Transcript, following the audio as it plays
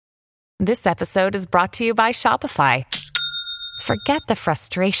This episode is brought to you by Shopify. Forget the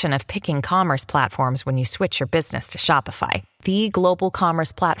frustration of picking commerce platforms when you switch your business to Shopify, the global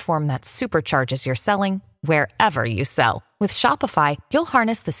commerce platform that supercharges your selling wherever you sell. With Shopify, you'll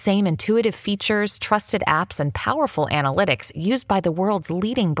harness the same intuitive features, trusted apps, and powerful analytics used by the world's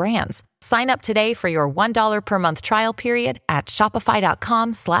leading brands. Sign up today for your $1 per month trial period at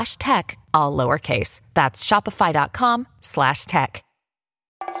shopify.com/tech, all lowercase. That's shopify.com/tech.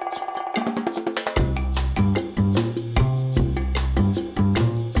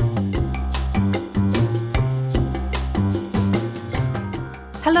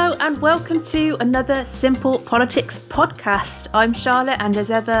 Hello and welcome to another Simple Politics podcast. I'm Charlotte, and as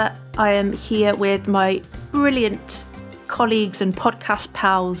ever, I am here with my brilliant colleagues and podcast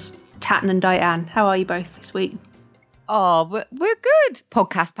pals, Tatton and Diane. How are you both this week? Oh, we're good,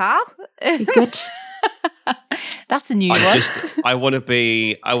 podcast pal. You good? That's a new one. I want to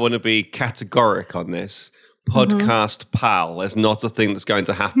be categoric on this. Podcast pal is not a thing that's going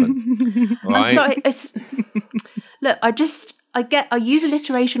to happen. Right? I'm sorry. Look, I use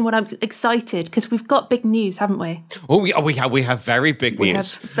alliteration when I'm excited because we've got big news, haven't we? Oh, we have very big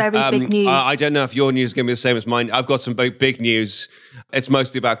news. We have very big news. I don't know if your news is going to be the same as mine. I've got some big news. It's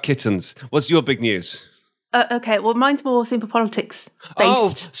mostly about kittens. What's your big news? Okay, well, mine's more Simple Politics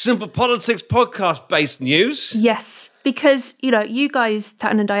based. Oh, Simple Politics podcast based news? Yes, because, you guys,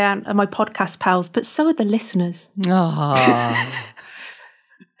 Tatton and Diane, are my podcast pals, but so are the listeners. Oh.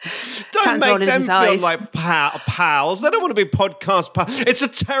 Don't make them feel like pals. They don't want to be podcast pals. It's a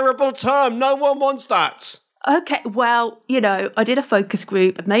terrible term. No one wants that. Okay, well, I did a focus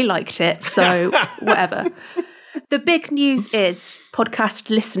group and they liked it, so whatever. The big news is,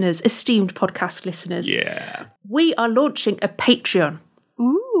 esteemed podcast listeners. Yeah. We are launching a Patreon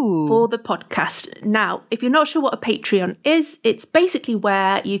for the podcast. Now, if you're not sure what a Patreon is, it's basically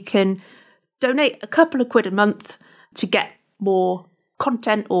where you can donate a couple of quid a month to get more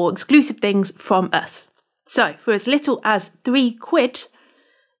content or exclusive things from us. So for as little as £3,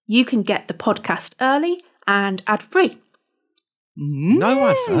 you can get the podcast early and ad-free. No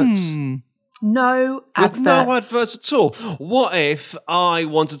adverts. No adverts. With no adverts at all. What if I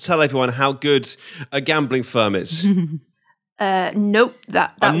want to tell everyone how good a gambling firm is? Nope.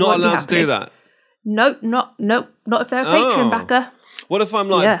 That I'm not won't be allowed to do happening. that. Nope. Not if they're a Patreon backer. What if I'm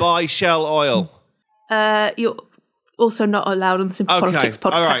like, buy Shell oil? You're also not allowed on the Simple Politics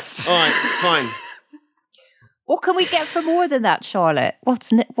podcast. All right, fine. What can we get for more than that, Charlotte? What's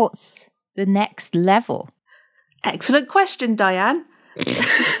the next level? Excellent question, Diane.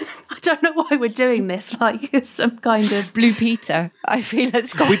 I don't know why we're doing this, like some kind of Blue Peter. I feel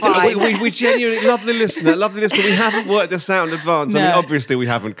it's got we genuinely, lovely listener, we haven't worked this out in advance. No. I mean, obviously we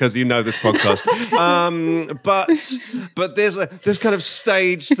haven't, because you know this podcast. But there's this kind of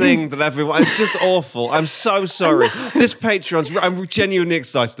stage thing that everyone, it's just awful. I'm so sorry. This Patreon's, I'm genuinely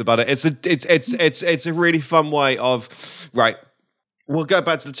excited about it. It's a really fun way of, right, we'll go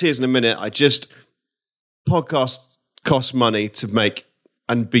back to the tiers in a minute. Podcasts cost money to make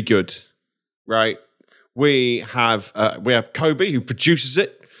and be good, right? We have Kobe, who produces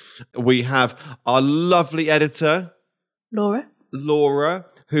it. We have our lovely editor, Laura,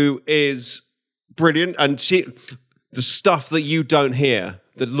 who is brilliant. And the stuff that you don't hear,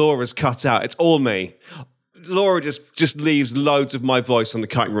 that Laura's cut out, it's all me. Laura just leaves loads of my voice on the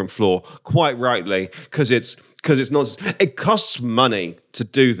cutting room floor, quite rightly, because it's not. It costs money to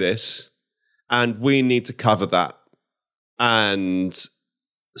do this, and we need to cover that. And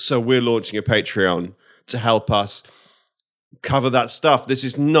so we're launching a Patreon to help us cover that stuff.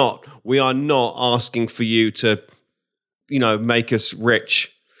 We are not asking for you to, make us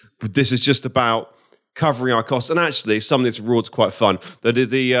rich. This is just about covering our costs. And actually, some of this reward's quite fun.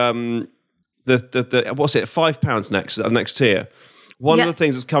 The what's it, £5 next tier. One of the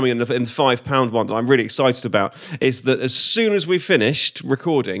things that's coming in the £5 one that I'm really excited about is that as soon as we finished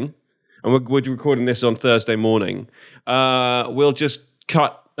recording, and we're recording this on Thursday morning, we'll just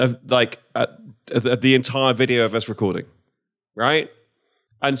cut the entire video of us recording, right?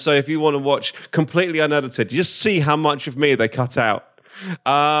 And so if you want to watch completely unedited, just see how much of me they cut out.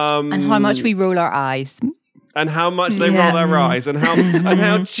 And how much we roll our eyes. And how much they roll their eyes, and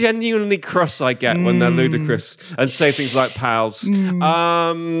how genuinely cross I get when they're ludicrous and say things like pals.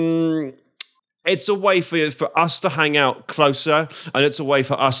 It's a way for us to hang out closer, and it's a way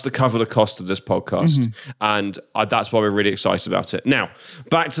for us to cover the cost of this podcast. And that's why we're really excited about it. Now,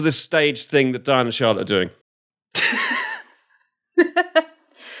 back to this stage thing that Diane and Charlotte are doing.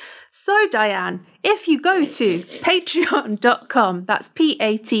 So, Diane, if you go to patreon.com, that's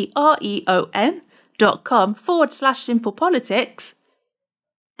patreon.com /simplepolitics,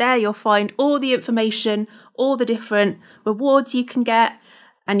 There you'll find all the information, all the different rewards you can get,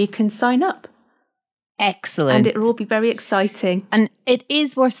 and you can sign up. Excellent. And it'll all be very exciting. And it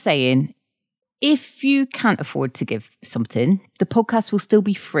is worth saying, if you can't afford to give something, the podcast will still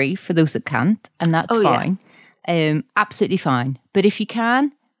be free for those that can't, and that's fine. Yeah. Absolutely fine. But if you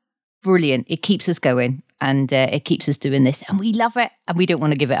can, brilliant. It keeps us going, and it keeps us doing this, and we love it, and we don't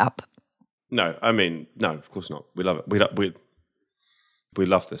want to give it up. No, I mean, no, of course not. We love it. We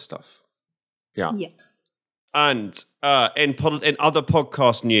love this stuff. Yeah. Yeah. And in other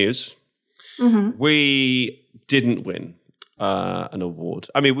podcast news, we didn't win an award.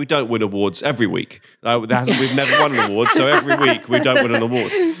 I mean, we don't win awards every week. We've never won an award, so every week we don't win an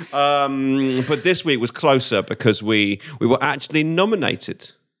award. But this week was closer because we were actually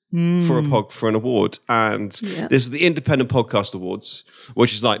nominated for an award, and this is the Independent Podcast Awards,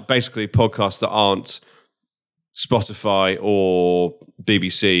 which is like basically podcasts that aren't Spotify or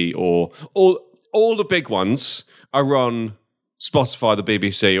BBC or all the big ones are on Spotify, the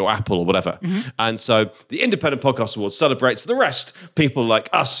BBC, or Apple, or whatever. And so the Independent Podcast Awards celebrates the rest, people like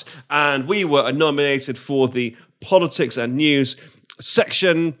us, and we were nominated for the politics and news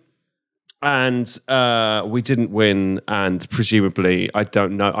section, and we didn't win, and presumably, I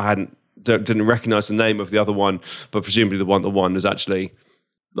don't know, didn't recognize the name of the other one, but presumably the one that won was actually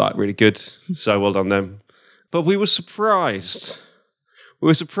like really good, so well done them. But we were surprised. We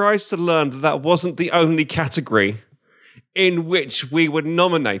were surprised to learn that wasn't the only category in which we were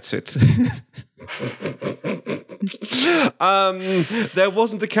nominated. There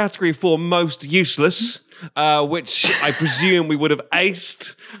wasn't a category for most useless, which I presume we would have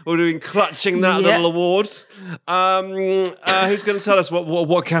aced. We would have been clutching that little award. Who's going to tell us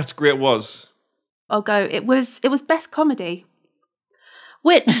what category it was? I'll go. It was best comedy,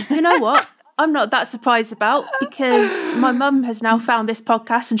 which, you know what? I'm not that surprised about, because my mum has now found this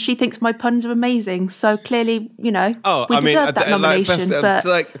podcast and she thinks my puns are amazing. So clearly, we deserve that nomination. But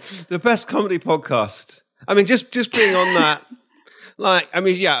the best comedy podcast. I mean, just being on that.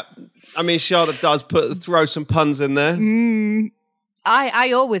 Charlotte does throw some puns in there.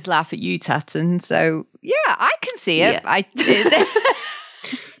 I always laugh at you, Tatton. So yeah, I can see it. Yeah.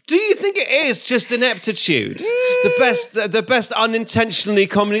 Do you think it is just ineptitude? The best unintentionally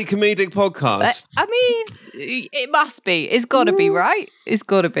comedic podcast? I mean, it must be. It's got to be, right? It's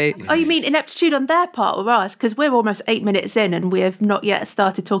got to be. Oh, you mean ineptitude on their part or ours? Because we're almost 8 minutes in and we have not yet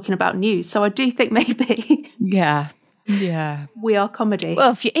started talking about news. So I do think maybe... Yeah. We are comedy.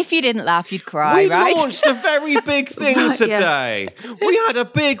 Well, if you didn't laugh, you'd cry, right? We launched a very big thing today. Yeah. We had a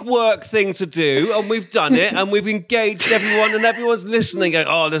big work thing to do, and we've done it, and we've engaged everyone, and everyone's listening, going,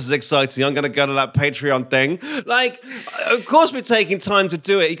 oh, this is exciting. I'm going to go to that Patreon thing. Like, of course we're taking time to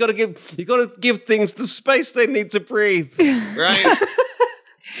do it. You got to give things the space they need to breathe, right?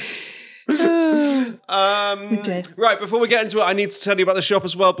 Right, before we get into it, I need to tell you about the shop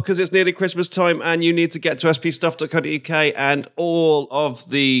as well, because it's nearly Christmas time and you need to get to spstuff.co.uk and all of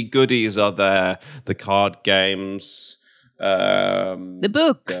the goodies are there. The card games, the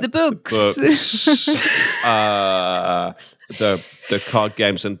books, the card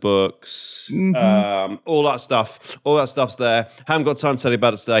games and books, all that stuff's there. Haven't got time to tell you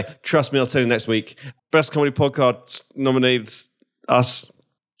about it today. Trust me, I'll tell you next week. Best Comedy Podcast nominates us.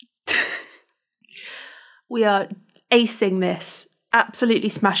 We are acing this, absolutely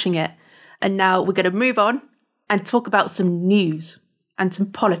smashing it. And now we're going to move on and talk about some news and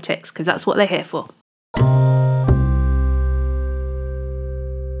some politics, because that's what they're here for.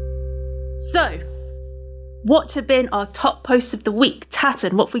 So, what have been our top posts of the week?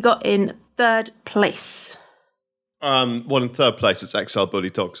 Tatton, what have we got in third place? Well, in third place, it's XL Bully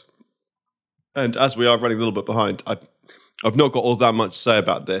Dogs. And as we are running a little bit behind, I've not got all that much to say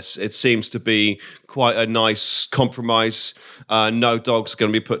about this. It seems to be quite a nice compromise. No dogs are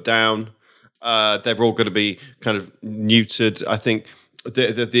going to be put down. They're all going to be kind of neutered. I think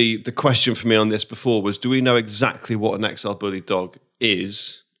the question for me on this before was, do we know exactly what an XL Bully dog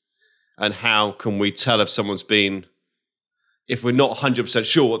is? And how can we tell if someone's been, if we're not 100%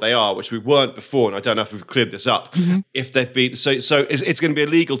 sure what they are, which we weren't before, and I don't know if we've cleared this up, if they've been, so it's going to be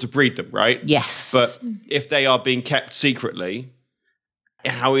illegal to breed them, right? Yes. But if they are being kept secretly,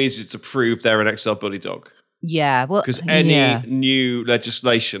 how easy to prove they're an XL Bully dog? Yeah, well, because any new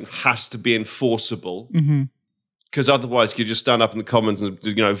legislation has to be enforceable. Because otherwise, you just stand up in the Commons and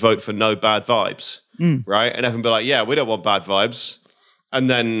vote for no bad vibes, right? And everyone be like, yeah, we don't want bad vibes, and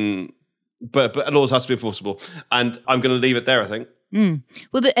then. But it always has to be enforceable. And I'm going to leave it there, I think.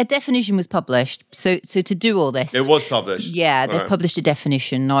 Well, a definition was published. So to do all this... It was published. Yeah, they've published a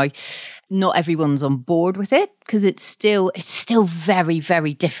definition. Now, not everyone's on board with it because it's still very,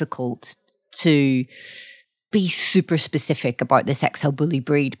 very difficult to be super specific about this XL Bully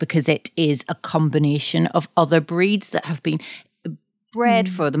breed because it is a combination of other breeds that have been bred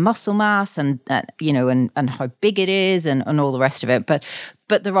for the muscle mass and and how big it is and all the rest of it. But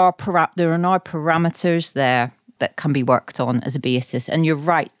there are now parameters there that can be worked on as a basis. And you're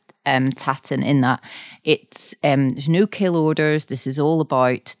right, Tatton, in that it's there's no kill orders. This is all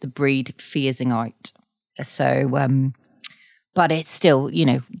about the breed phasing out. So. But it's still,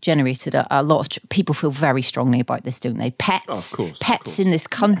 generated a lot of people feel very strongly about this, don't they? Pets, of course. Pets in this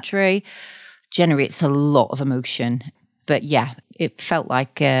country generates a lot of emotion. But yeah, it felt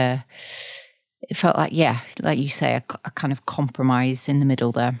like, like you say, a kind of compromise in the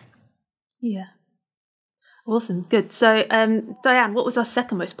middle there. Yeah. Awesome. Good. So, Diane, what was our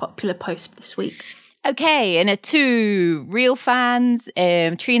second most popular post this week? Okay, and two real fans,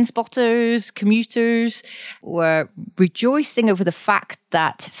 train spotters, commuters were rejoicing over the fact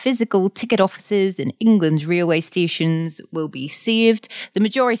that physical ticket offices in England's railway stations will be saved. The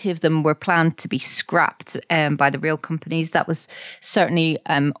majority of them were planned to be scrapped by the rail companies. That was certainly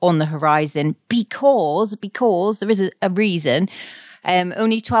on the horizon because there is a reason.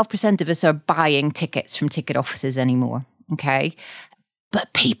 Only 12% of us are buying tickets from ticket offices anymore, okay?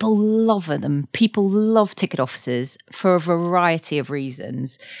 But people love them. People love ticket offices for a variety of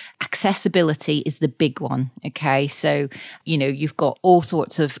reasons. Accessibility is the big one, okay? So, you've got all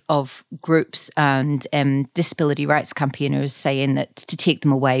sorts of groups and disability rights campaigners saying that to take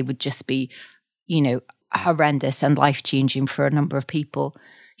them away would just be, horrendous and life-changing for a number of people.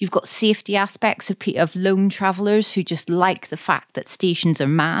 You've got safety aspects of lone travellers who just like the fact that stations are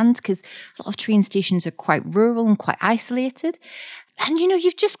manned because a lot of train stations are quite rural and quite isolated. And,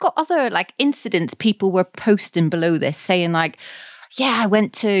 you've just got other incidents people were posting below this saying I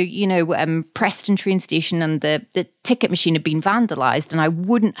went to, Preston train station and the ticket machine had been vandalised and I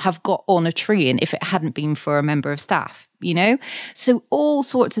wouldn't have got on a train if it hadn't been for a member of staff, So all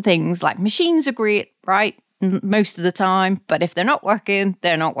sorts of things machines are great, right? Most of the time, but if they're not working,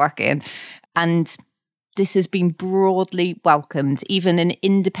 they're not working. And this has been broadly welcomed. Even an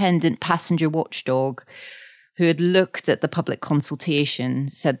independent passenger watchdog who had looked at the public consultation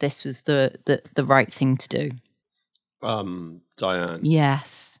said this was the right thing to do. Diane.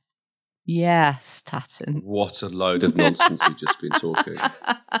 Yes, Tatton. What a load of nonsense you've just been talking.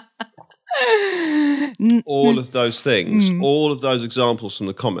 All of those things, all of those examples from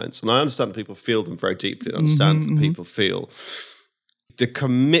the comments, and I understand that people feel them very deeply. I understand that people feel the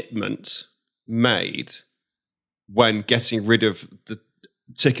commitment made when getting rid of the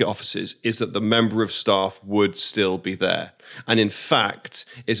ticket offices is that the member of staff would still be there, and in fact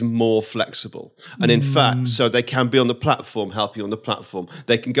is more flexible, and in fact so they can be on the platform, help you on the platform,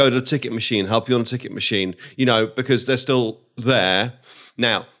 they can go to the ticket machine, help you on the ticket machine, because they're still there.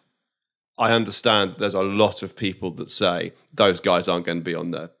 Now I understand there's a lot of people that say those guys aren't going to be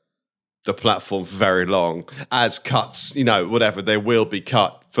on the platform for very long as cuts, whatever, they will be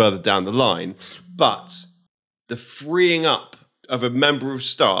cut further down the line, but the freeing up of a member of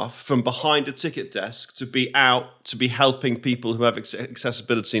staff from behind a ticket desk to be out, to be helping people who have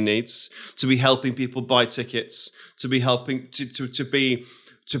accessibility needs, to be helping people buy tickets, to be helping to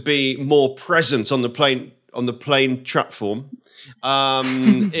be more present on the plane platform,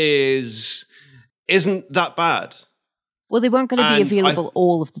 isn't that bad. Well, they weren't going to be available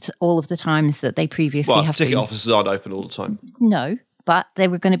all of the times that they previously have been. Ticket offices aren't open all the time. No, but they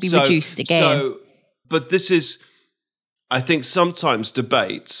were going to be reduced again. But this is, I think sometimes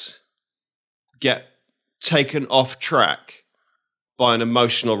debates get taken off track by an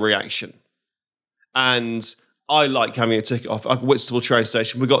emotional reaction. And I like having a ticket off. Whitstable train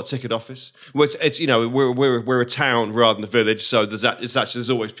station, we've got a ticket office. It's we're a town rather than a village, so there's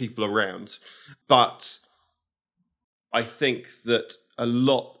always people around. But I think that a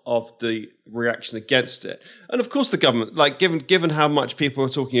lot of the reaction against it, and of course the government, given how much people are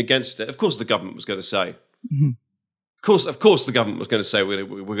talking against it, of course the government was going to say. Mm-hmm. Of course, the government was going to say we're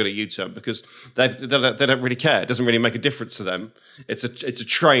going to U-turn because they don't really care. It doesn't really make a difference to them. It's a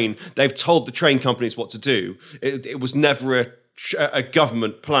train. They've told the train companies what to do. It was never a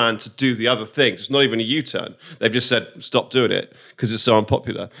government plan to do the other things. It's not even a U-turn. They've just said stop doing it because it's so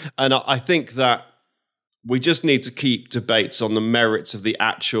unpopular. And I think that we just need to keep debates on the merits of the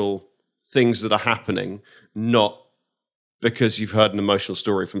actual things that are happening, not because you've heard an emotional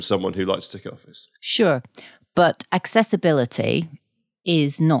story from someone who likes ticket office. Sure. But accessibility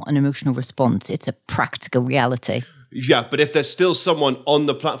is not an emotional response. It's a practical reality. Yeah, but if there's still someone on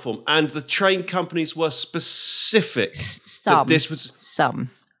the platform, and the train companies were specific that this was... Some.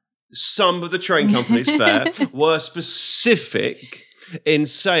 some of the train companies, fair, were specific in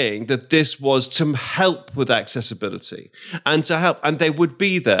saying that this was to help with accessibility and to help, and they would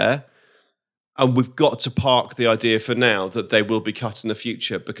be there. And we've got to park the idea for now that they will be cut in the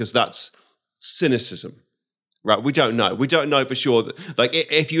future, because that's cynicism, right? We don't know. We don't know for sure. Like,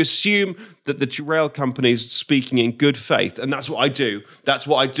 if you assume that the rail company's speaking in good faith, and that's what I do. That's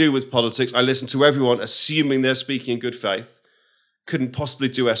what I do with politics. I listen to everyone assuming they're speaking in good faith. Couldn't possibly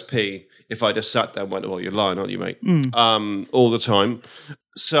do SP if I just sat there and went, well, you're lying, aren't you, mate? All the time.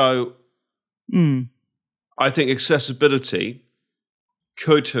 So I think accessibility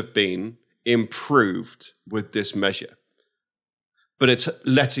could have been improved with this measure, but it's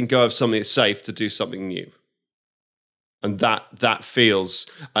letting go of something that's safe to do something new, and that feels,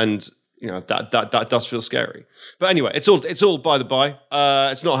 and that does feel scary. But anyway, it's all by the by.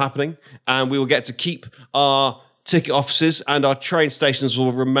 It's not happening, and we will get to keep our ticket offices, and our train stations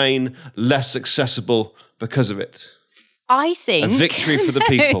will remain less accessible because of it. I think a victory for the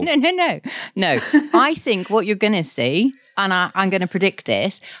people. No. I think what you're going to see, and I'm going to predict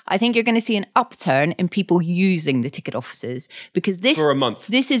this, I think you're going to see an upturn in people using the ticket offices, because this for a month.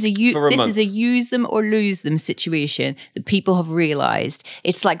 This is a use them or lose them situation that people have realised.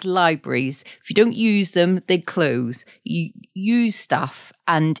 It's like libraries. If you don't use them, they close. You use stuff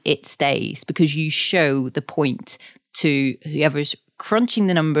and it stays, because you show the point to whoever's crunching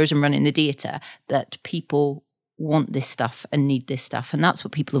the numbers and running the data that people want this stuff and need this stuff, and that's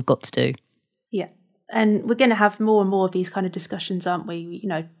what people have got to do. Yeah. And we're going to have more and more of these kind of discussions, aren't we?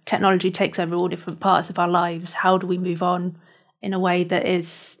 Technology takes over all different parts of our lives. How do we move on in a way that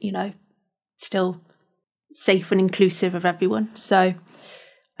is, still safe and inclusive of everyone? So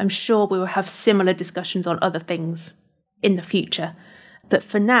I'm sure we will have similar discussions on other things in the future. But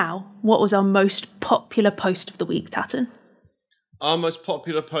for now, what was our most popular post of the week, Tatton? Our most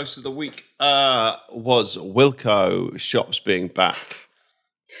popular post of the week was Wilko shops being back.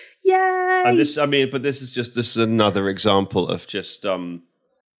 Yay! And this is another example of just, you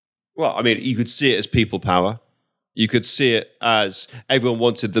could see it as people power. You could see it as everyone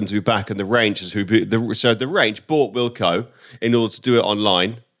wanted them to be back, and the Range so the Range bought Wilko in order to do it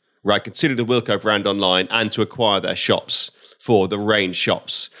online, right? Consider the Wilko brand online and to acquire their shops for the Range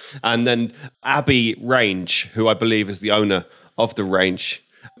shops. And then Abbey Range, who I believe is the owner of the Range,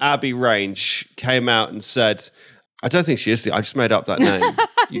 Abbey Range came out and said, I don't think she is. I just made up that name.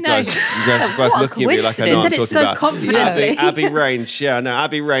 You guys are both looking at me like I know what I'm talking about. Confidently. Abbey Range,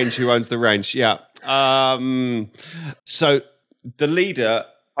 Abbey Range, who owns the Range, yeah. So the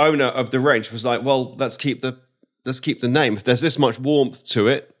owner of the Range was like, well, let's keep the name. If there's this much warmth to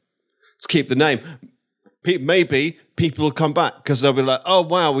it, let's keep the name. Maybe people will come back because they'll be like, oh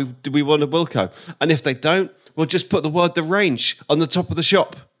wow, we want a Wilko, and if they don't, we'll just put the word The Range on the top of the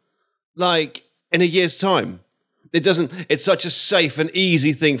shop, like in a year's time. It's such a safe and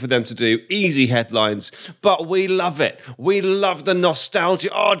easy thing for them to do, easy headlines, but we love it. We love the nostalgia.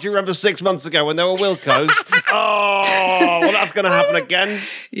 Oh, do you remember 6 months ago when there were Wilkos? Oh, well, that's going to happen again.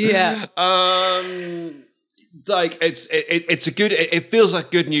 Yeah. It's a good, it feels like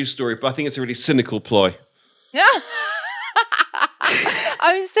a good news story, but I think it's a really cynical ploy.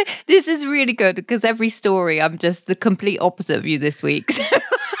 This is really good, because every story, I'm just the complete opposite of you this week.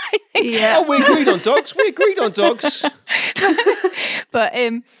 Yeah. Oh, we agreed on dogs. But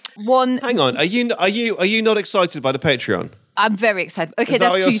one. Hang on. Are you not excited by the Patreon? I'm very excited. Okay,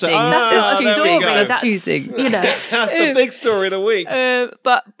 that's two things. That's a story. That's two things. That's the big story of the week.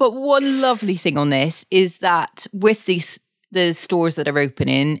 But one lovely thing on this is that with the stores that are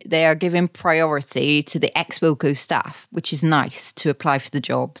opening, they are giving priority to the ex-Wilko staff, which is nice to apply for the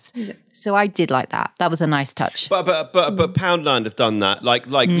jobs. Yeah. So I did like that. That was a nice touch. But Poundland have done that. Like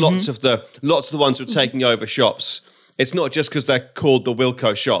lots of the ones who are taking over shops. It's not just because they're called the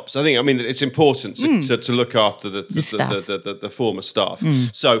Wilko shops. It's important to look after the former staff.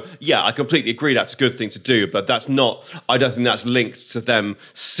 So yeah, I completely agree that's a good thing to do, but I don't think that's linked to them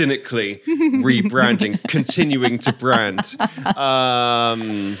cynically rebranding, continuing to brand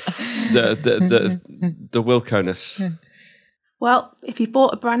the Wilko-ness. Well, if you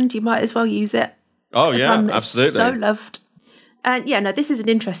bought a brand, you might as well use it. Oh yeah, absolutely. So loved. And this is an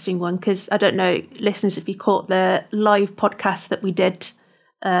interesting one, because I don't know, listeners, if you caught the live podcast that we did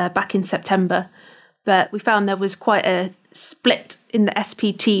back in September, but we found there was quite a split in the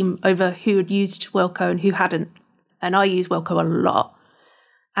SP team over who had used Wilko and who hadn't. And I use Wilko a lot.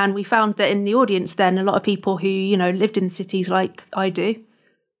 And we found that in the audience then, a lot of people who, lived in cities like I do,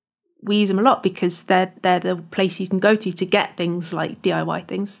 we use them a lot because they're the place you can go to get things like DIY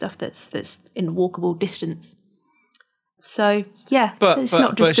things, stuff that's in walkable distance. So yeah, it's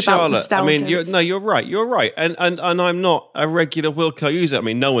not just about Charlotte, nostalgia. I mean, you're right, and I'm not a regular Wilko user. I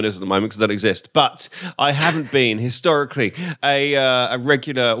mean, no one is at the moment because they don't exist. But I haven't been historically a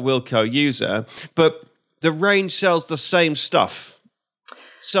regular Wilko user. But the range sells the same stuff,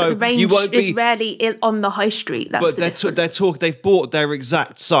 so the range you won't is rarely on the high street. That's they've bought their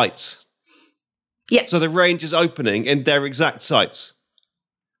exact sites. Yeah. So the range is opening in their exact sites.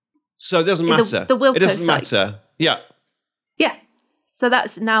 So it doesn't matter. The Wilko it doesn't sites. matter. Yeah. Yeah. So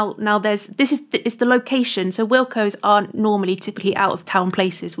that's now it's the location. So Wilkos aren't normally typically out of town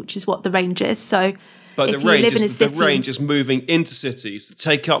places, which is what the range is. So but if you live in a city, the range is moving into cities to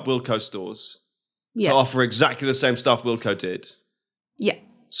take up Wilko stores to offer exactly the same stuff Wilko did. Yeah.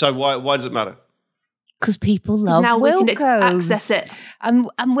 So why does it matter? Because people love now Wilkos. We can access it. And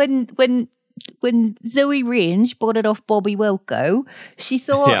when Zoe Range bought it off Bobby Wilko, she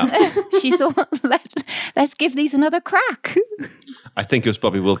thought let's give these another crack. I think it was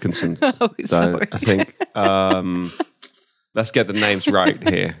Bobby Wilkinson. Sorry. I think let's get the names right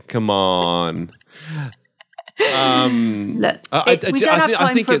here. Come on. Look, we don't have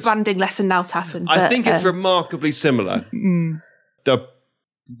time for a branding lesson now, Tatton. I think it's remarkably similar. The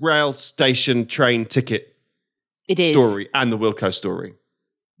rail station train ticket story and the Wilko story.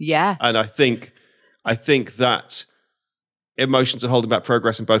 Yeah. And I think that emotions are holding back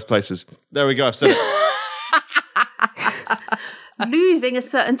progress in both places. There we go, I've said it. Losing a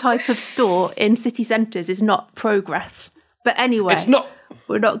certain type of store in city centres is not progress. But anyway, it's not.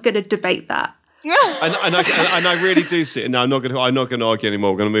 We're not going to debate that. and I really do see it. Now I'm not going to argue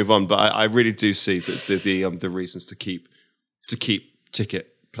anymore. We're going to move on. But I really do see the reasons to keep ticket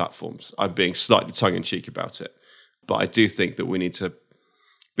platforms. I'm being slightly tongue in cheek about it, but I do think that we need to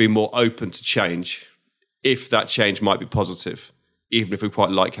be more open to change, if that change might be positive, even if we quite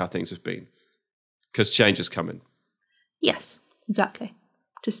like how things have been, because change is coming. Yes, exactly.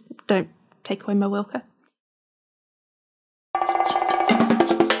 Just don't take away my Wilko.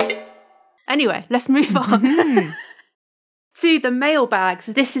 Anyway, let's move on to the mailbags.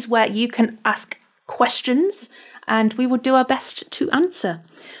 This is where you can ask questions and we will do our best to answer.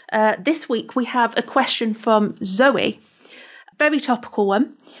 This week we have a question from Zoe, very topical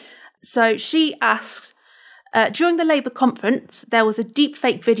one. So she asks, during the Labour conference, there was a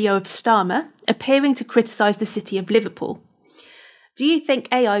deepfake video of Starmer appearing to criticise the city of Liverpool. Do you think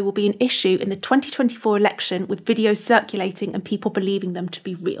AI will be an issue in the 2024 election with videos circulating and people believing them to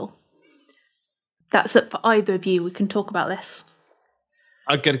be real? That's up for either of you. We can talk about this.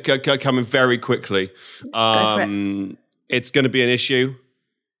 I'm going to go coming very quickly. It's going to be an issue.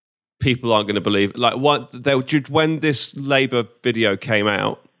 People aren't going to believe it. When this Labour video came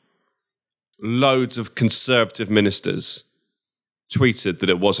out, loads of Conservative ministers tweeted that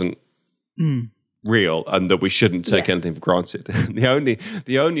it wasn't real and that we shouldn't take anything for granted.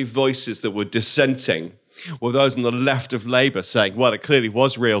 The only voices that were dissenting were those on the left of Labour saying, well, it clearly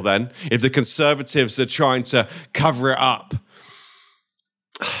was real then, if the Conservatives are trying to cover it up.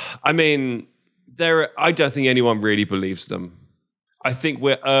 I mean, I don't think anyone really believes them. I think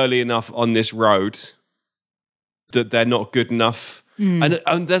we're early enough on this road that they're not good enough.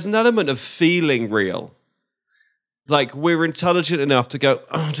 And there's an element of feeling real. Like, we're intelligent enough to go,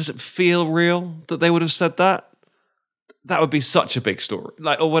 oh, does it feel real that they would have said that? That would be such a big story,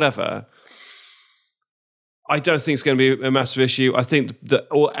 or whatever. I don't think it's going to be a massive issue. I think that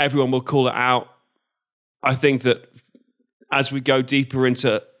everyone will call it out. I think that as we go deeper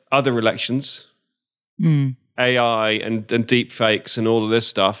into other elections, AI and deep fakes and all of this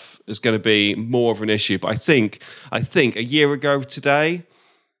stuff is going to be more of an issue. But I think a year ago today,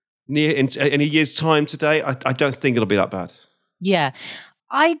 in a year's time today, I don't think it'll be that bad. Yeah,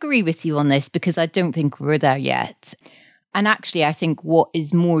 I agree with you on this because I don't think we're there yet. And actually, I think what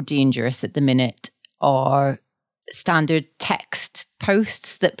is more dangerous at the minute are standard text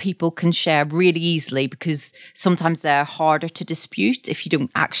posts that people can share really easily because sometimes they're harder to dispute if you don't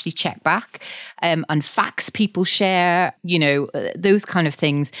actually check back. And facts people share, those kind of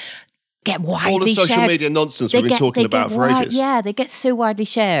things get widely shared. All the social media nonsense we've been talking about for ages. Yeah, they get so widely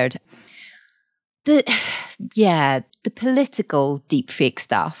shared. The political deepfake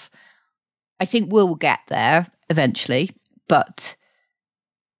stuff, I think we'll get there eventually. But,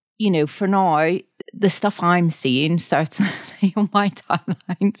 for now, the stuff I'm seeing, certainly on my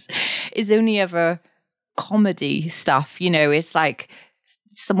timelines, is only ever comedy stuff. It's like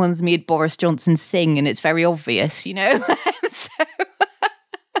someone's made Boris Johnson sing and it's very obvious,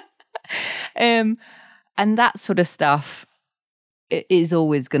 and that sort of stuff is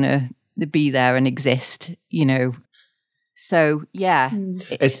always going to be there and exist, So yeah,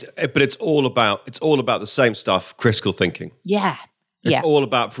 it's all about the same stuff. Critical thinking. Yeah, it's all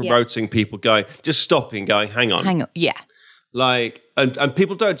about promoting people going, just stopping, going, hang on, yeah. Like, and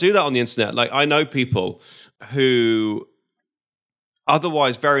people don't do that on the internet. Like, I know people who,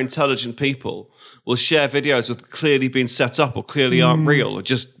 otherwise very intelligent people, will share videos that clearly been set up or clearly aren't real, or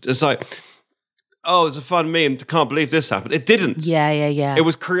just it's like, oh, it's a fun meme. I can't believe this happened. It didn't. Yeah. It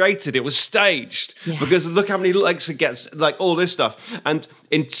was created. It was staged. Yes. Because look how many likes it gets, like all this stuff. And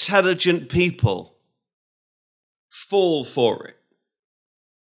intelligent people fall for it.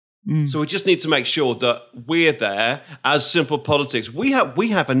 So we just need to make sure that we're there as Simple Politics. We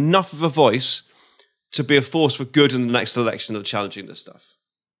have enough of a voice to be a force for good in the next election of challenging this stuff.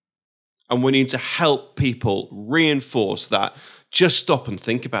 And we need to help people reinforce that. Just stop and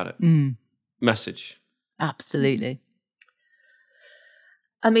think about it. Message. Absolutely.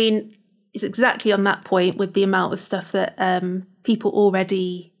 I mean, it's exactly on that point with the amount of stuff that people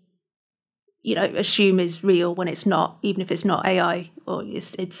already, assume is real when it's not, even if it's not AI or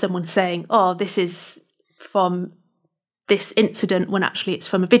it's someone saying, oh, this is from this incident when actually it's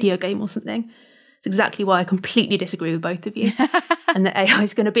from a video game or something. It's exactly why I completely disagree with both of you. And that AI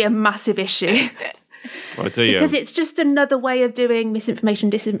is going to be a massive issue. Because it's just another way of doing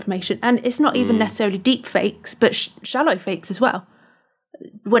misinformation, disinformation, and it's not even necessarily deep fakes, but shallow fakes as well.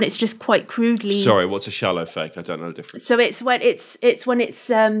 When it's just quite crudely. Sorry, what's a shallow fake? I don't know the difference. So it's when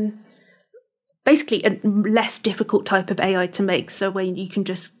it's basically a less difficult type of AI to make. So when you can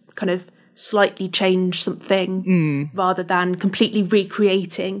just kind of slightly change something rather than completely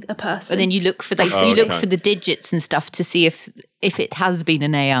recreating a person. And then you look for the you look for the digits and stuff to see if it has been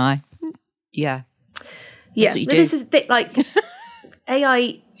an AI. Yeah. Yeah, but this is like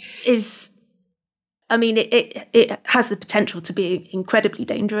AI is. I mean, it has the potential to be incredibly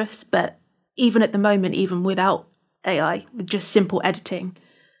dangerous, but even at the moment, even without AI, with just simple editing,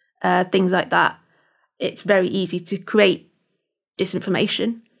 things like that, it's very easy to create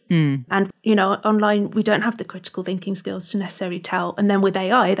disinformation. And online we don't have the critical thinking skills to necessarily tell. And then with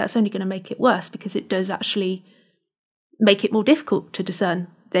AI, that's only going to make it worse because it does actually make it more difficult to discern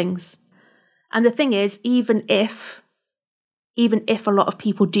things. And the thing is, even if a lot of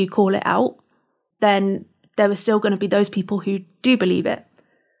people do call it out, then there are still going to be those people who do believe it.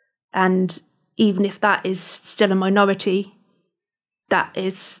 And even if that is still a minority, that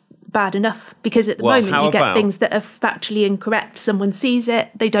is bad enough. Because at the moment, you get things that are factually incorrect. Someone sees it,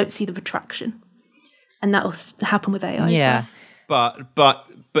 they don't see the retraction. And that will happen with AI as well.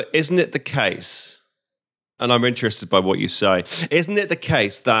 But isn't it the case, and I'm interested by what you say, isn't it the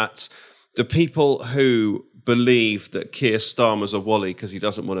case that the people who believe that Keir Starmer's a Wally because he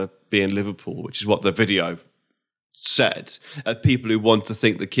doesn't want to be in Liverpool, which is what the video said, are people who want to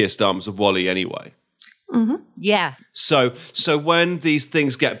think that Keir Starmer's a Wally anyway? Mm-hmm. Yeah. So when these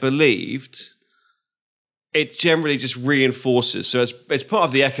things get believed, it generally just reinforces. So it's part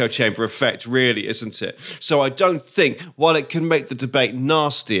of the echo chamber effect, really, isn't it? So I don't think, while it can make the debate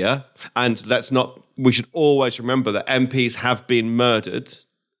nastier, and we should always remember that MPs have been murdered.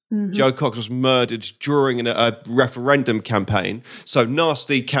 Mm-hmm. Jo Cox was murdered during a referendum campaign. So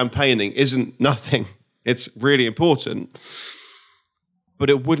nasty campaigning isn't nothing. It's really important. But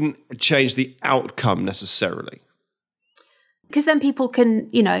it wouldn't change the outcome necessarily. Because then people can,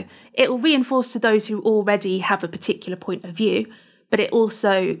 it will reinforce to those who already have a particular point of view, but it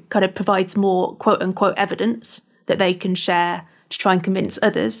also kind of provides more quote unquote evidence that they can share to try and convince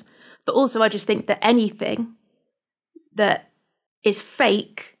others. But also I just think that anything that is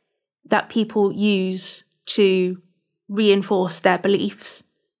fake that people use to reinforce their beliefs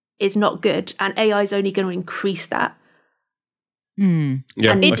is not good. And AI is only going to increase that.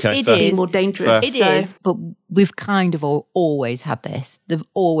 Yeah, and it is more dangerous. It is, but we've kind of always had this. There've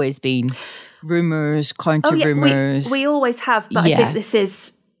always been rumours, counter-rumours. We always have, but I think this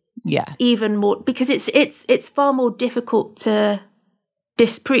is even more, because it's far more difficult to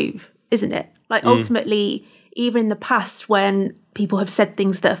disprove, isn't it? Like ultimately, even in the past when people have said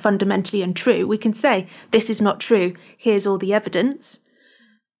things that are fundamentally untrue, we can say, this is not true, here's all the evidence.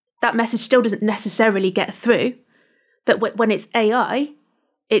 That message still doesn't necessarily get through. But when it's AI,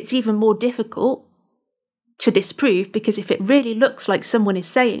 it's even more difficult to disprove, because if it really looks like someone is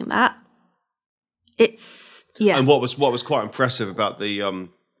saying that, it's, And what was quite impressive about the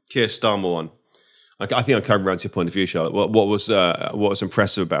Keir Starmer one, I think I came around to your point of view, Charlotte. What was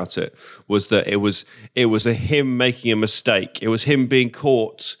impressive about it was that it was him making a mistake. It was him being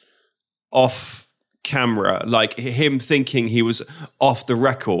caught off camera, like him thinking he was off the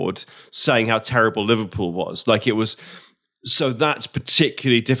record saying how terrible Liverpool was. Like it was So that's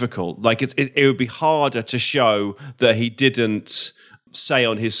particularly difficult. Like it would be harder to show that he didn't say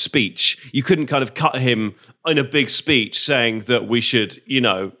on his speech. You couldn't kind of cut him in a big speech saying that we should,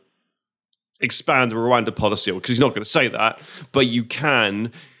 expand the Rwanda policy, because he's not going to say that. But you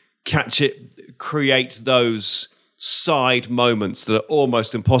can create those side moments that are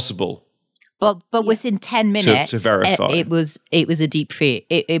almost impossible. But within 10 minutes, to verify. It was a deep fake.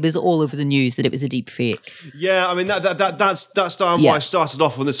 It was all over the news that it was a deep fake. Yeah, I mean that's why I started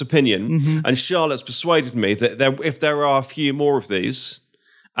off on this opinion, and Charlotte's persuaded me that if there are a few more of these,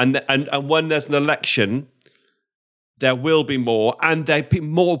 and when there's an election, there will be more, and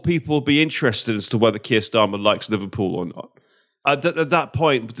more people will be interested as to whether Keir Starmer likes Liverpool or not. At that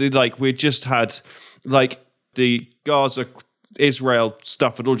point, we just had the Gaza Israel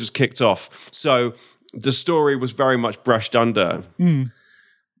stuff had all just kicked off. So the story was very much brushed under.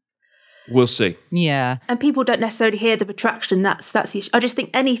 We'll see. Yeah. And people don't necessarily hear the retraction. That's the issue. I just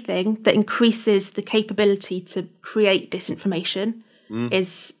think anything that increases the capability to create disinformation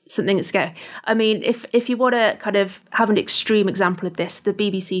is something that's scary. I mean, if you want to kind of have an extreme example of this, the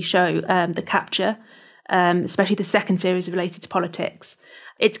BBC show, The Capture, especially the second series related to politics,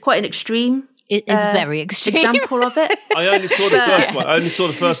 it's quite an extreme It's very extreme. Example of it. I only saw the first one. I only saw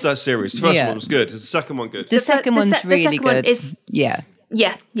the first series. The first one was good. Is the second one good? The second one's really good. Yeah. Is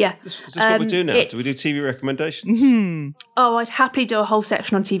this what we do now? Do we do TV recommendations? Mm-hmm. Oh, I'd happily do a whole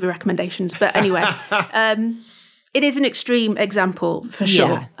section on TV recommendations. But anyway, it is an extreme example for sure.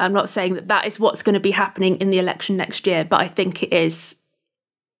 Yeah. I'm not saying that is what's going to be happening in the election next year, but I think it is.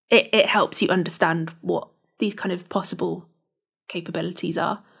 It helps you understand what these kind of possible capabilities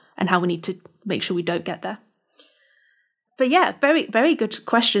are and how we need to make sure we don't get there. But yeah, very, very good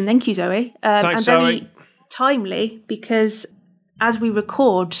question. Thank you, Zoe. Thanks, and very Zoe. timely, because as we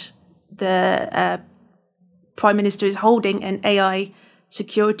record, the Prime Minister is holding an AI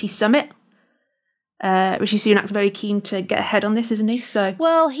security summit. Rishi Sunak's very keen to get ahead on this, isn't he?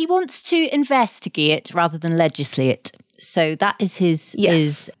 Well, he wants to investigate rather than legislate. So that is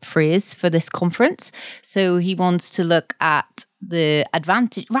his phrase for this conference. So he wants to look at the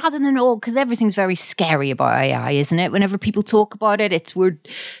advantage rather than because everything's very scary about AI, isn't it? Whenever people talk about it, we're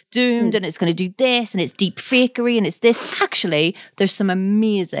doomed and it's going to do this and it's deep fakery and it's this. Actually, there's some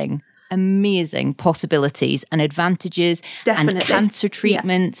amazing possibilities and advantages. Definitely. And cancer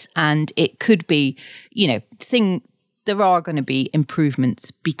treatments, and it could be, there are going to be improvements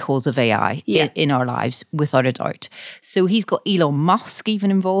because of AI in our lives, without a doubt. So he's got Elon Musk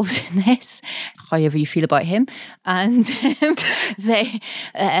even involved in this, however you feel about him. And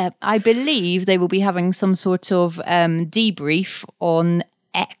I believe they will be having some sort of debrief on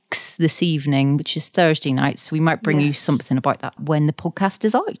X this evening, which is Thursday night. So we might bring you something about that when the podcast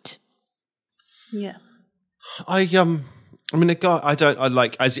is out. Yeah. I mean, a guy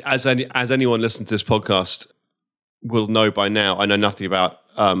as anyone listening to this podcast will know by now, I know nothing about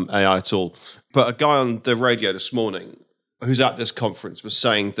AI at all, but a guy on the radio this morning who's at this conference was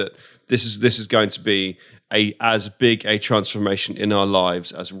saying that this is going to be as big a transformation in our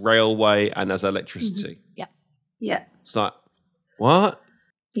lives as railway and as electricity. Mm-hmm. Yeah. It's like, what?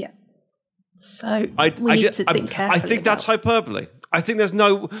 Yeah. So we need to think carefully. I think that's hyperbole. I think it's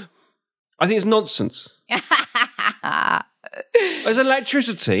nonsense. There's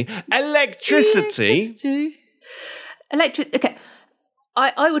electricity. Okay,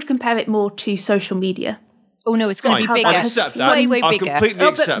 I would compare it more to social media. Oh no, it's going to be bigger. I accept that. Way bigger. I completely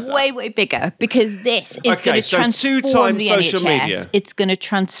accept that. Way bigger, because this is going to transform the social NHS. Media. It's going to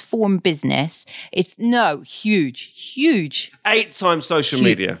transform business. Huge. 8 times social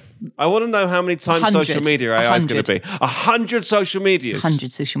media. I want to know how many times social media AI is going to be. 100 social medias.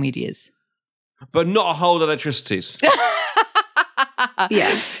 100 social medias. But not a whole electricities. Yeah.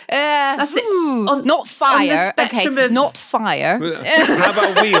 That's not fire. Okay, not fire. How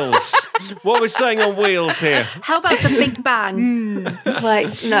about wheels? What we're saying on wheels here? How about the Big Bang?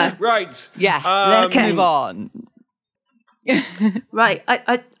 No. Right. Yeah, let's move on. Right.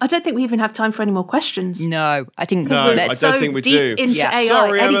 I don't think we even have time for any more questions. No, I think we're I don't think we do. Into AI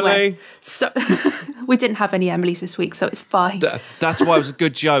Sorry, anyway. Emily. So we didn't have any Emilys this week, so it's fine. That's why it was a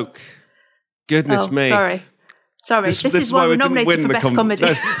good joke. Goodness me. Sorry. This is why we're nominated for Best Comedy.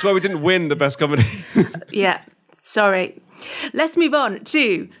 That's why we didn't win the Best Comedy. Yeah, sorry. Let's move on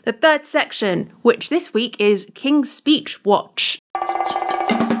to the third section, which this week is King's Speech Watch.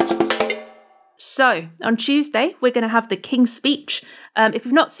 So, on Tuesday, we're going to have the King's Speech. If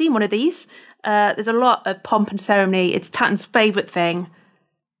you've not seen one of these, there's a lot of pomp and ceremony. It's Tatton's favourite thing.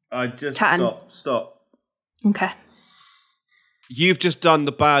 Stop. Okay. You've just done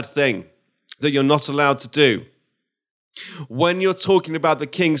the bad thing that you're not allowed to do. When you're talking about the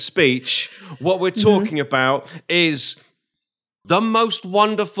King's Speech, what we're talking about is the most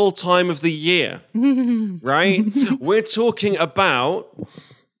wonderful time of the year, right? We're talking about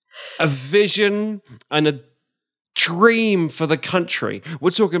a vision and a dream for the country.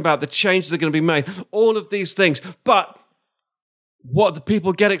 We're talking about the changes that are going to be made, all of these things. But what the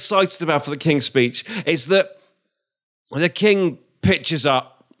people get excited about for the King's Speech is that the King pitches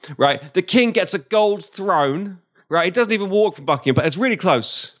up, right? The King gets a gold throne, right? He doesn't even walk from Buckingham, but it's really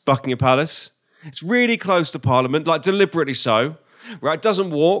close, Buckingham Palace. It's really close to Parliament, like deliberately so, right?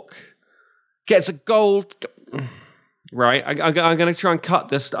 Doesn't walk, gets a gold... Right, I'm going to try and cut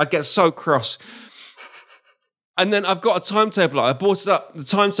this. I get so cross. And then I've got a timetable. I brought it up, the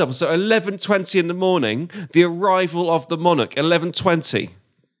timetable. So 11:20 in the morning, the arrival of the monarch, 11:20.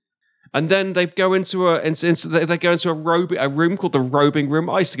 And then they go into a room called the robing room.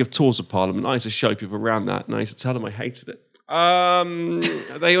 I used to give tours of Parliament. I used to show people around that, and I used to tell them I hated it.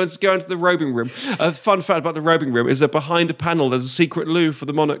 They went to go into the robing room. A fun fact about the robing room is that behind a panel there's a secret loo for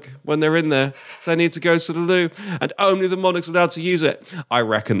the monarch. When they're in there, they need to go to the loo, and only the monarch's allowed to use it. I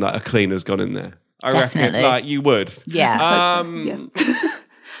reckon that a cleaner's gone in there. I reckon like you would. Yeah.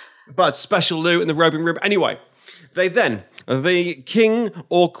 But special loo in the robing room. Anyway, the king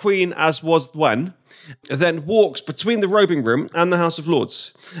or queen, as was when, then walks between the robing room and the House of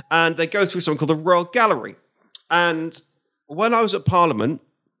Lords, and they go through something called the Royal Gallery. And when I was at Parliament,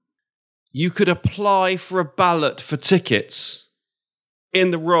 you could apply for a ballot for tickets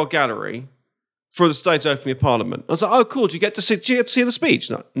in the Royal Gallery for the state opening of Parliament. I was like, oh, cool, do you get to see the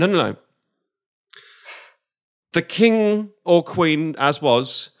speech? No. The king or queen, as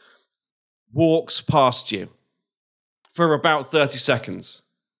was, walks past you for about 30 seconds.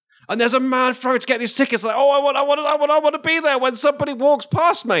 And there's a man trying to get these tickets, like, oh, I want to be there when somebody walks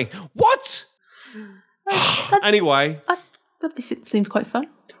past me. What? Anyway. That seems quite fun.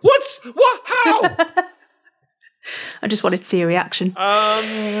 What? How? I just wanted to see a reaction.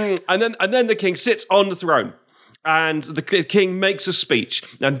 And then the king sits on the throne, and the king makes a speech.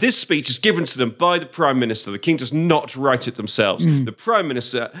 And this speech is given to them by the Prime Minister. The king does not write it themselves. The Prime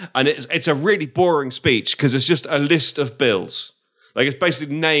Minister, and it's a really boring speech because it's just a list of bills. Like, it's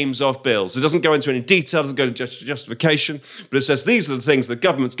basically names of bills. It doesn't go into any detail, it doesn't go into justification, but it says, these are the things the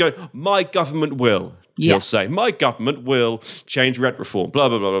government's going, my government will, he'll say. My government will change rent reform, blah,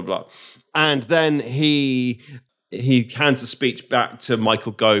 blah, blah, blah, blah. And then he hands the speech back to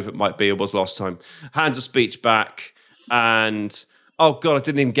Michael Gove, it might be, it was last time. Hands the speech back, and... oh, God, I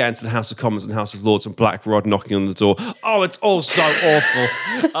didn't even get into the House of Commons and House of Lords and Black Rod knocking on the door. Oh, it's all so awful.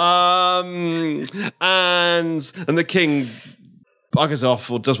 And the king buggers off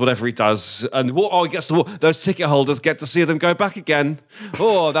or does whatever he does. And he gets to those ticket holders get to see them go back again.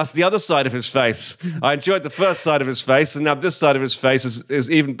 Oh, that's the other side of his face. I enjoyed the first side of his face, and now this side of his face is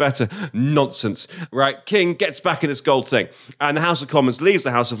even better. Nonsense. Right? King gets back in his gold thing, and the House of Commons leaves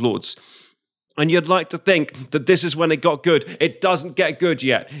the House of Lords. And you'd like to think that this is when it got good. It doesn't get good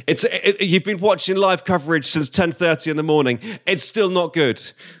yet. You've been watching live coverage since 10:30 in the morning. It's still not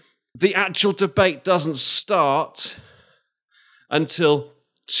good. The actual debate doesn't start until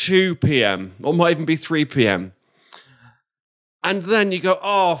 2 p.m. or might even be 3 p.m. And then you go,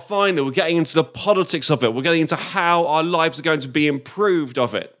 oh, finally, we're getting into the politics of it. We're getting into how our lives are going to be improved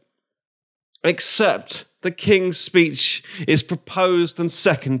of it. Except the King's speech is proposed and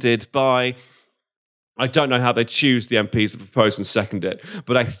seconded by... I don't know how they choose the MPs to propose and second it,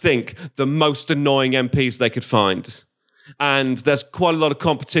 but I think the most annoying MPs they could find. And there's quite a lot of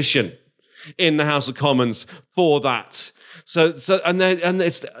competition in the House of Commons for that. So it's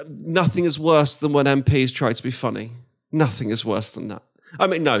nothing is worse than when MPs try to be funny. Nothing is worse than that. I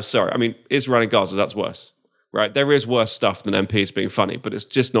mean, no, sorry. I mean, Israel and Gaza, that's worse, right? There is worse stuff than MPs being funny, but it's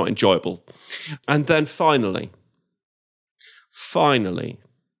just not enjoyable. And then finally,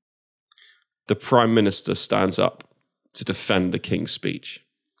 the Prime Minister stands up to defend the King's speech.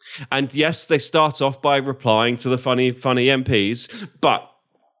 And yes, they start off by replying to the funny MPs, but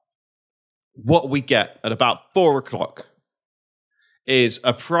what we get at about 4 o'clock is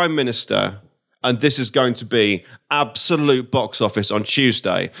a Prime Minister, and this is going to be absolute box office on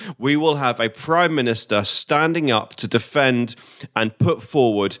Tuesday. We will have a Prime Minister standing up to defend and put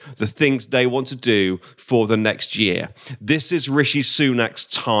forward the things they want to do for the next year. This is Rishi Sunak's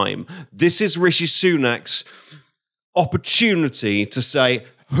time. This is Rishi Sunak's opportunity to say,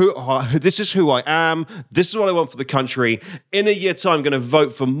 this is who I am. This is what I want for the country. In a year time, I'm going to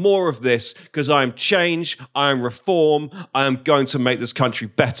vote for more of this because I am change, I am reform, I am going to make this country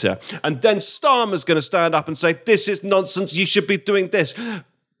better. And then Starmer's going to stand up and say, this is nonsense, you should be doing this.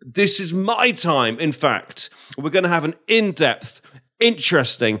 This is my time, in fact. We're going to have an in-depth,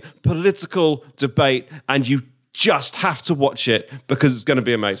 interesting political debate, and you just have to watch it because it's going to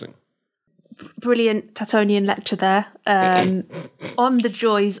be amazing. Brilliant Tatonian lecture there on the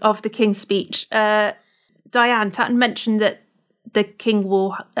joys of the King's speech. Diane, Tatton mentioned that the King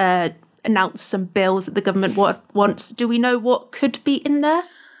will announce some bills that the government wants. Do we know what could be in there?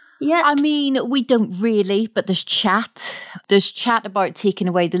 Yeah, I mean, we don't really, but there's chat. There's chat about taking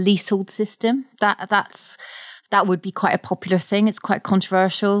away the leasehold system. That would be quite a popular thing. It's quite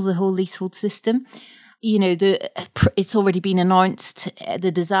controversial, the whole leasehold system. You know, it's already been announced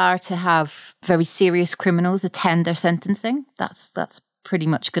the desire to have very serious criminals attend their sentencing. That's pretty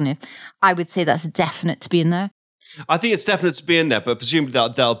much going to. I would say that's definite to be in there. I think it's definite to be in there, but presumably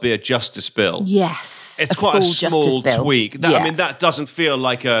there'll be a justice bill. Yes. It's quite a small tweak. I mean, that doesn't feel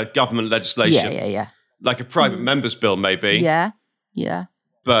like a government legislation. Yeah. Like a private member's bill, maybe. Yeah.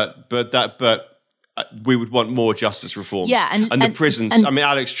 But we would want more justice reforms. Yeah, and the prisons. I mean,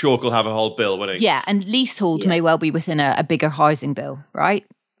 Alex Chalk will have a whole bill, won't he? Yeah, and leasehold may well be within a bigger housing bill, right?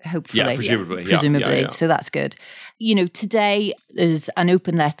 Hopefully. Yeah, presumably. Presumably. Yeah. So that's good. You know, today there's an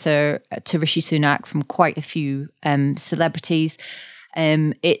open letter to Rishi Sunak from quite a few celebrities.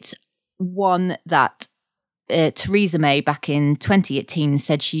 It's one that Theresa May back in 2018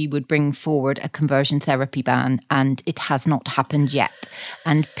 said she would bring forward a conversion therapy ban, and it has not happened yet.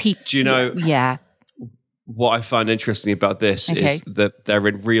 And people... Do you know... Yeah. What I find interesting about this is that they're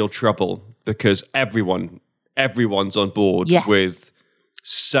in real trouble because everyone's on board with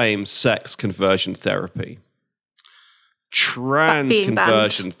same-sex conversion therapy. Trans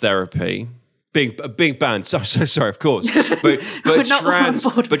conversion therapy being banned. So sorry, of course. But trans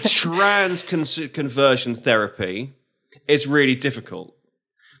conversion therapy is really difficult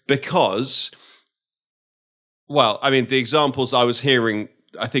because, well, I mean, the examples I was hearing,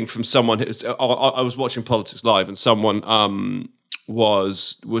 I think from someone I was watching Politics Live, and someone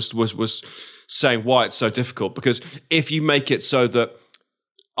was saying why it's so difficult, because if you make it so that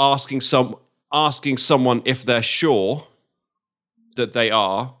asking someone if they're sure that they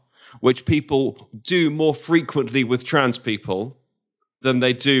are, which people do more frequently with trans people than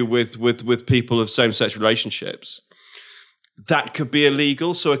they do with people of same-sex relationships, that could be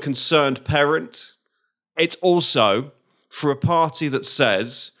illegal. So a concerned parent. It's also for a party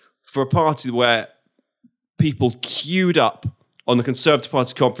where people queued up on the Conservative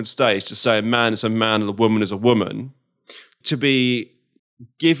Party conference stage to say a man is a man and a woman is a woman, to be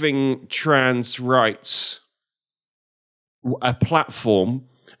giving trans rights a platform,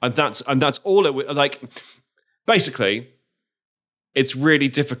 and that's all it would, like, basically it's really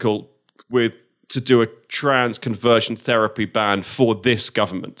difficult to do a trans conversion therapy ban for this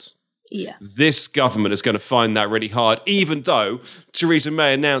government. Yeah. This government is going to find that really hard, even though Theresa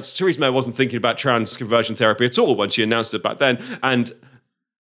May wasn't thinking about trans conversion therapy at all when she announced it back then. And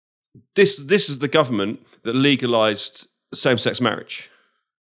this is the government that legalized same-sex marriage,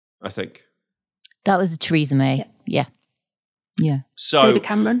 I think. That was Theresa May. Yeah. So David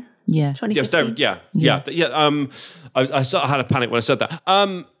Cameron. Yeah. 2015. I sort of had a panic when I said that.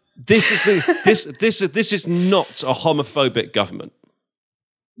 This is not a homophobic government.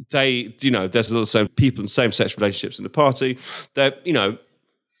 There's a lot of people in same-sex relationships in the party. They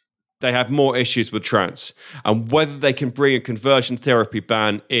have more issues with trans, and whether they can bring a conversion therapy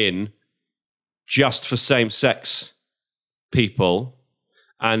ban in just for same-sex people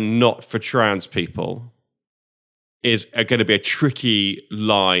and not for trans people is going to be a tricky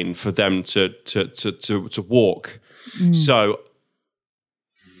line for them to walk. So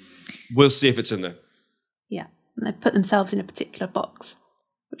we'll see if it's in there. Yeah, and they put themselves in a particular box,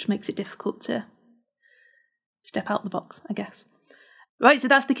 which makes it difficult to step out the box, I guess. Right, so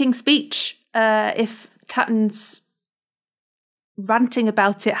that's the King's speech. If Tatton's ranting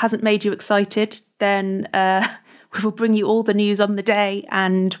about it hasn't made you excited, then we will bring you all the news on the day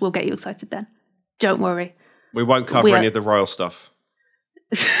and we'll get you excited then. Don't worry. We won't cover any of the royal stuff.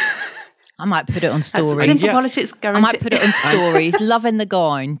 I might put it on stories. Simple politics guarantee. I might put it on stories. Loving the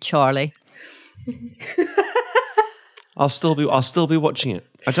gown, Charlie. I'll still be watching it.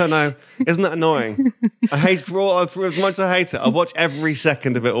 I don't know. Isn't that annoying? I hate for as much as I hate it. I watch every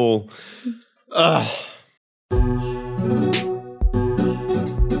second of it all. Ugh.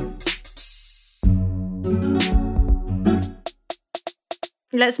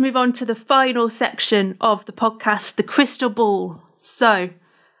 Let's move on to the final section of the podcast, the crystal ball. So,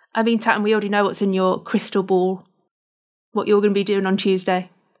 I mean, Tatton, we already know what's in your crystal ball, what you're going to be doing on Tuesday.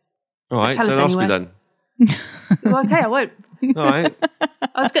 All right, don't ask me then. Well, okay, I won't. All right.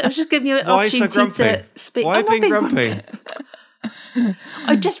 I was just giving you an opportunity to speak. Why are you being grumpy?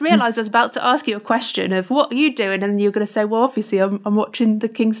 I just realised I was about to ask you a question of what are you doing, and then you're going to say, well, obviously I'm watching the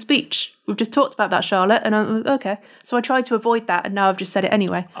King's Speech. We've just talked about that, Charlotte, and I'm okay. So I tried to avoid that, and now I've just said it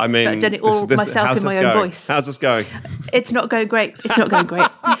anyway. I mean, but I've done it all myself in my own voice. How's this going? It's not going great. It's not going great.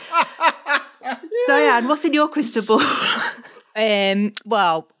 Diane, what's in your crystal ball?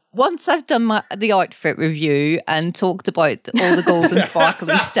 Well, once I've done the outfit review and talked about all the gold and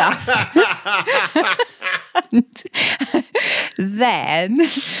sparkly stuff, then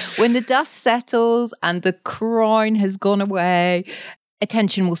when the dust settles and the crown has gone away,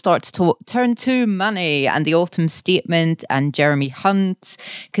 attention will start to turn to money and the autumn statement and Jeremy Hunt,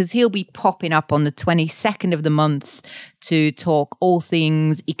 because he'll be popping up on the 22nd of the month to talk all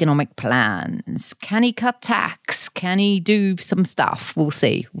things economic plans. Can he cut tax? Can he do some stuff? We'll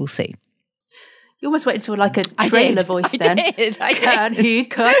see. You almost went into like a trailer voice then. Can he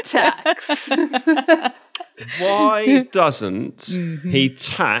cut tax? Why doesn't he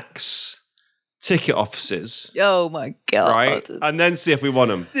tax ticket offices? Oh my God. Right? And then see if we want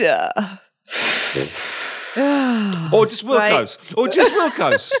them. Yeah. Or just Wilco's. Right. Or just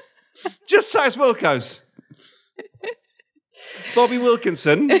Wilco's. Just tax Wilco's. Bobby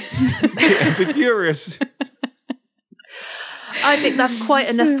Wilkinson. I'd be furious. I think that's quite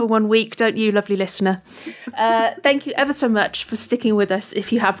enough for one week, don't you, lovely listener? Thank you ever so much for sticking with us,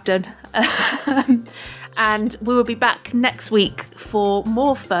 if you have done. And we will be back next week for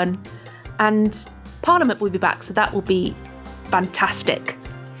more fun. And Parliament will be back, so that will be fantastic.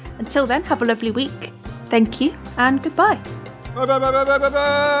 Until then, have a lovely week. Thank you, and goodbye. Bye, bye, bye, bye, bye, bye,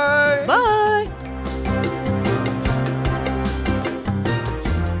 bye. Bye.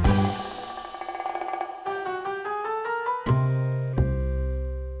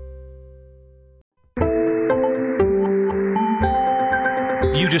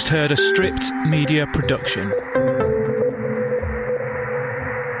 You just heard a Stripped Media production.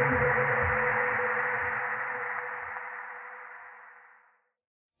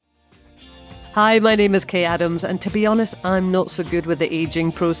 Hi, my name is Kay Adams, and to be honest, I'm not so good with the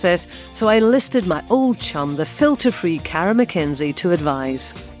ageing process, so I enlisted my old chum, the filter-free Cara McKenzie, to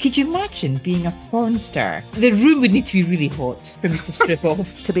advise. Could you imagine being a porn star? The room would need to be really hot for me to strip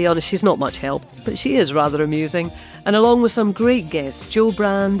off. To be honest, she's not much help, but she is rather amusing. And along with some great guests, Joe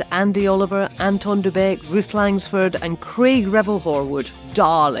Brand, Andy Oliver, Anton Dubeck, Ruth Langsford and Craig Revel-Horwood,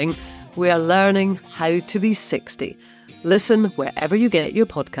 darling, we are learning how to be 60. Listen wherever you get your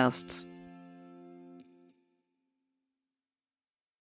podcasts.